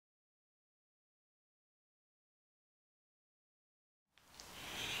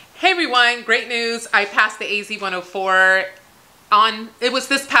Hey everyone, great news. I passed the AZ-104 it was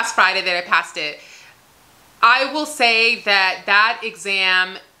this past Friday that I passed it. I will say that that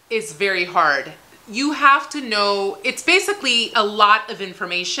exam is very hard. You have to know, it's basically a lot of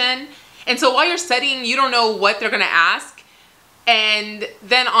information. And so while you're studying, you don't know what they're gonna ask. And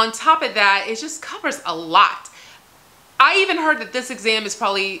then on top of that, it just covers a lot. I even heard that this exam is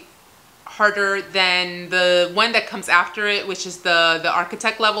probably harder than the one that comes after it, which is the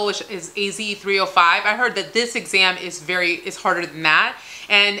architect level, which is AZ-305. I heard that this exam is harder than that.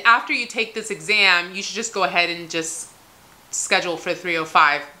 And after you take this exam, you should just go ahead and just schedule for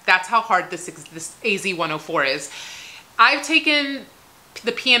 305. That's how hard this AZ-104 is. I've taken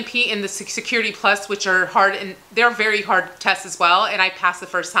the PMP and the Security Plus, which are hard, and they're very hard tests as well, and I passed the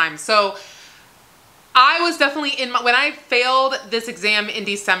first time. So I was definitely when I failed this exam in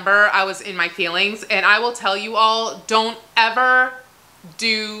December, I was in my feelings, and I will tell you all, don't ever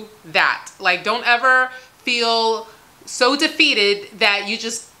do that. Like, don't ever feel so defeated that you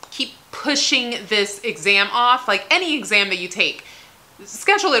just keep pushing this exam off. Like any exam that you take,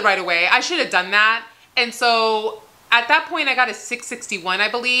 schedule it right away. I should have done that. And so at that point, I got a 661, I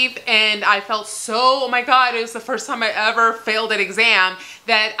believe, and I felt so, oh my God, it was the first time I ever failed an exam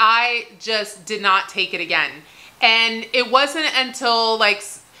that I just did not take it again. And it wasn't until like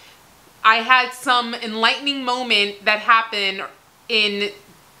I had some enlightening moment that happened in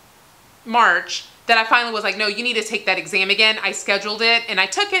March that I finally was like, no, you need to take that exam again. I scheduled it and I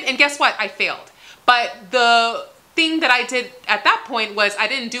took it, and guess what? I failed. But the thing that I did at that point was I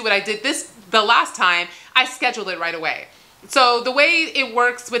didn't do what I did the last time. I scheduled it right away. So the way it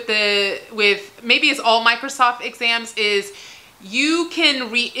works with maybe it's all Microsoft exams is you can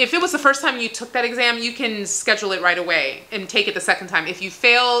if it was the first time you took that exam, you can schedule it right away and take it the second time. If you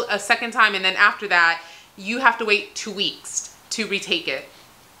fail a second time and then after that, you have to wait 2 weeks to retake it.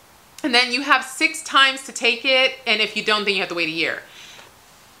 And then you have 6 times to take it, and if you don't, then you have to wait a year.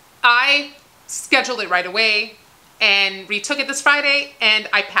 I scheduled it right away and retook it this Friday, and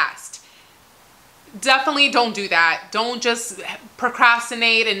I passed. Definitely don't do that. Don't just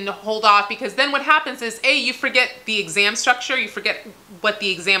procrastinate and hold off, because then what happens is, A, you forget the exam structure, you forget what the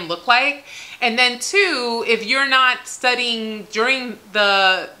exam looked like. And then 2, if you're not studying during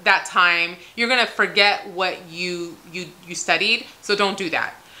that time, you're gonna forget what you studied. So don't do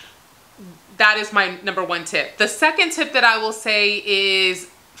that. That is my number 1 tip. The second tip that I will say is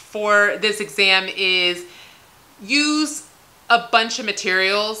for this exam is use a bunch of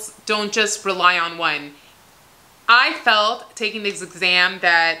materials. Don't just rely on one. I felt taking this exam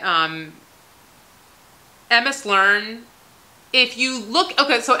that MS Learn, if you look,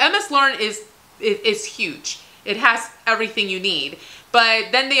 okay, so MS Learn is huge. It has everything you need,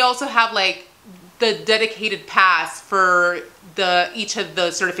 but then they also have like the dedicated pass for each of the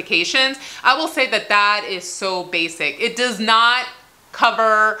certifications. I will say that is so basic. It does not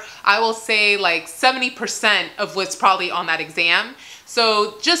cover, I will say, like 70% of what's probably on that exam.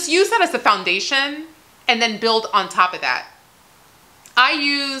 So just use that as the foundation and then build on top of that. I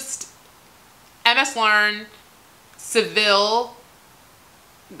used MS Learn, Savill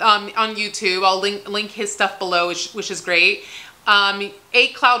on YouTube. I'll link his stuff below, which is great. A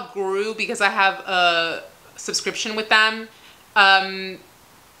Cloud Guru, because I have a subscription with them.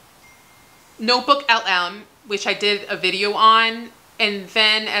 Notebook LM, which I did a video on. And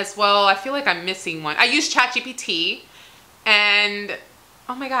then as well, I feel like I'm missing one. I used ChatGPT, and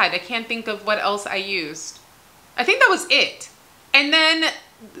oh my God, I can't think of what else I used. I think that was it. And then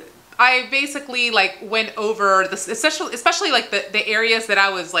I basically like went over this, especially like the areas that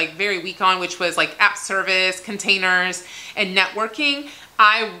I was like very weak on, which was like app service, containers, and networking.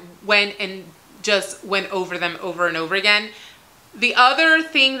 I went and just went over them over and over again. The other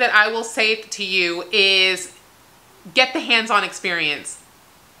thing that I will say to you is get the hands-on experience.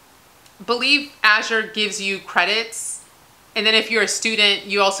 Believe Azure gives you credits, and then if you're a student,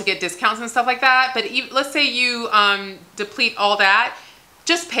 you also get discounts and stuff like that. But let's say you deplete all that,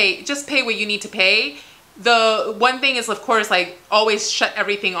 just pay what you need to pay. The one thing is, of course, like always shut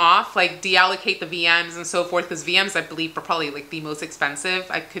everything off, like deallocate the VMs and so forth, because VMs, I believe, are probably like the most expensive.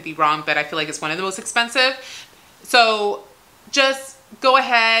 I could be wrong, but I feel like it's one of the most expensive. So just go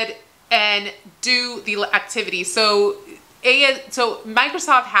ahead and do the activity. So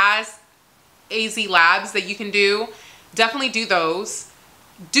Microsoft has AZ labs that you can do. Definitely do those.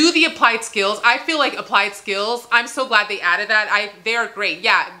 Do the applied skills. I feel like applied skills, I'm so glad they added that. They are great.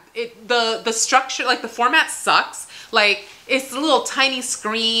 Yeah, the structure, like the format sucks. Like it's a little tiny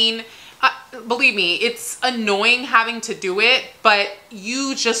screen. Believe me, it's annoying having to do it, but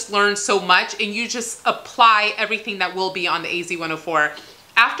you just learn so much and you just apply everything that will be on the AZ-104.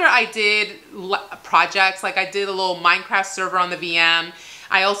 after I did projects, like I did a little Minecraft server on the VM.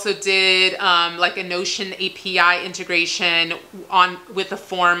 I also did like a Notion API integration with a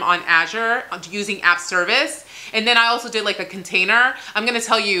form on Azure using App Service. And then I also did like a container. I'm gonna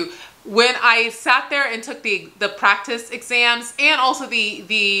tell you, when I sat there and took the practice exams and also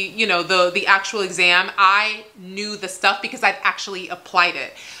the actual exam, I knew the stuff because I'd actually applied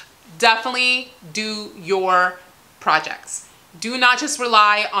it. Definitely do your projects. Do not just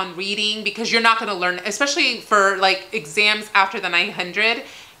rely on reading, because you're not going to learn, especially for like exams after the 900.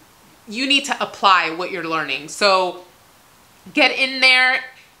 You need to apply what you're learning. So get in there,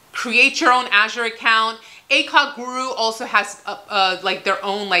 create your own Azure account. ACOG Guru also has like their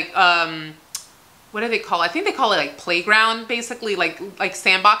own like what do they call it? I think they call it like playground, basically like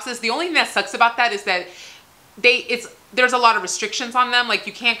sandboxes. The only thing that sucks about that is that there's a lot of restrictions on them. Like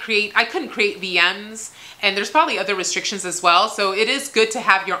you can't create, I couldn't create VMs, and there's probably other restrictions as well. So it is good to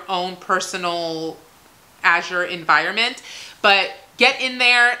have your own personal Azure environment, but get in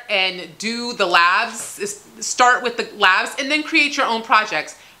there and do the labs. Start with the labs and then create your own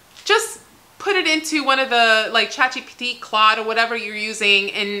projects. Just put it into one of the like ChatGPT, Claude, or whatever you're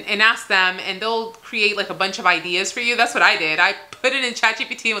using, and ask them, and they'll create like a bunch of ideas for you. That's what I did. I put it in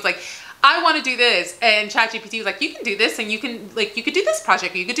ChatGPT and was like, I want to do this, and ChatGPT was like, you can do this, and you could do this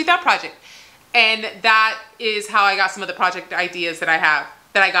project, or you could do that project. And that is how I got some of the project ideas that I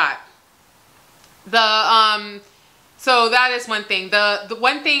got. So that is one thing. The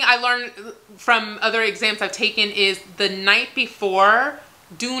one thing I learned from other exams I've taken is the night before,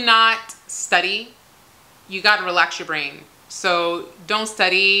 do not study. You got to relax your brain. So don't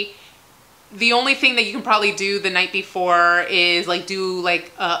study. The only thing that you can probably do the night before is like do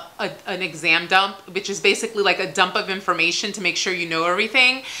like an exam dump, which is basically like a dump of information to make sure you know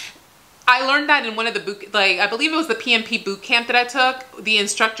everything. I learned that in one of the I believe it was the PMP boot camp that I took. The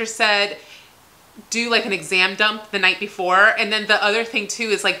instructor said, do like an exam dump the night before. And then the other thing too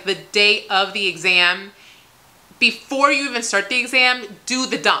is like the day of the exam, before you even start the exam, do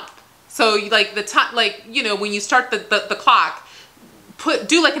the dump. So you, like the time, like, you know, when you start the clock,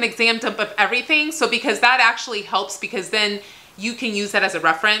 do like an exam dump of everything. So because that actually helps, because then you can use that as a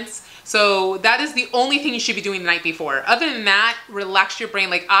reference. So that is the only thing you should be doing the night before. Other than that, relax your brain.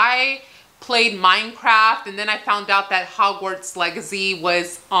 Like I played Minecraft, and then I found out that Hogwarts Legacy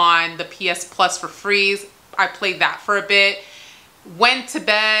was on the PS Plus for free. I played that for a bit. Went to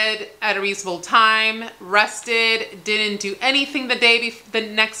bed at a reasonable time, rested, didn't do anything the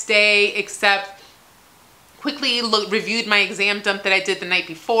next day except quickly reviewed my exam dump that I did the night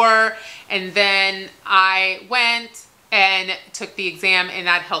before, and then I went and took the exam, and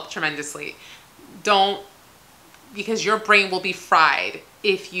that helped tremendously. Because your brain will be fried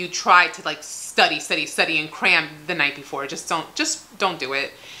if you try to like study and cram the night before. Just don't do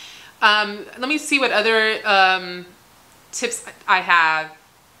it. Let me see what other tips I have.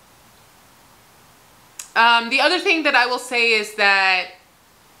 The other thing that I will say is that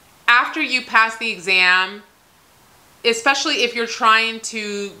after you pass the exam, especially if you're trying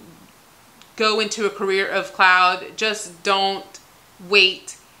to go into a career of cloud, just don't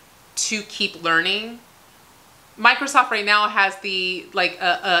wait to keep learning. Microsoft right now has the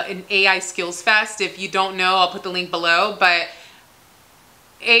an AI skills fest. If you don't know, I'll put the link below, but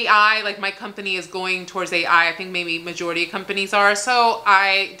AI, like my company is going towards AI. I think maybe majority of companies are. So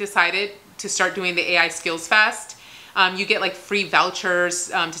I decided to start doing the AI Skills Fest. You get like free vouchers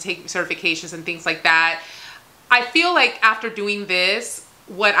to take certifications and things like that. I feel like after doing this,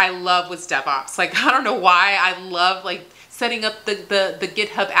 what I love was DevOps. Like, I don't know why. I love like setting up the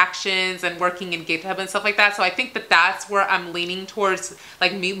GitHub actions and working in GitHub and stuff like that. So I think that that's where I'm leaning towards,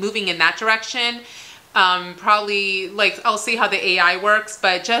 like me moving in that direction. Probably like I'll see how the AI works,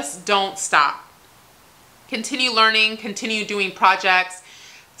 but just don't stop. Continue learning, continue doing projects,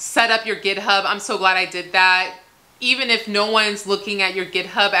 set up your GitHub. I'm so glad I did that. Even if no one's looking at your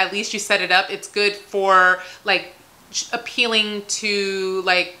GitHub, at least you set it up. It's good for like appealing to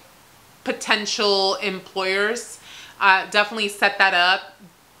like potential employers. Definitely set that up.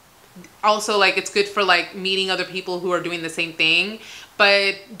 Also, like it's good for like meeting other people who are doing the same thing,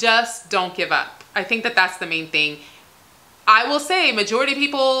 but just don't give up. I think that that's the main thing. I will say majority of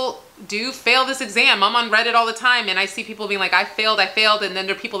people do fail this exam. I'm on Reddit all the time and I see people being like, I failed. And then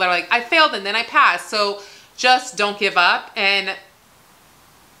there are people that are like, I failed and then I passed. So just don't give up and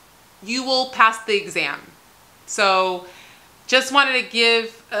you will pass the exam. So just wanted to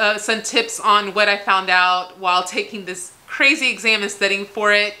give some tips on what I found out while taking this crazy exam and studying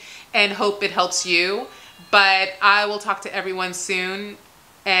for it, and hope it helps you. But I will talk to everyone soon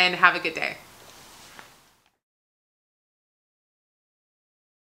and have a good day.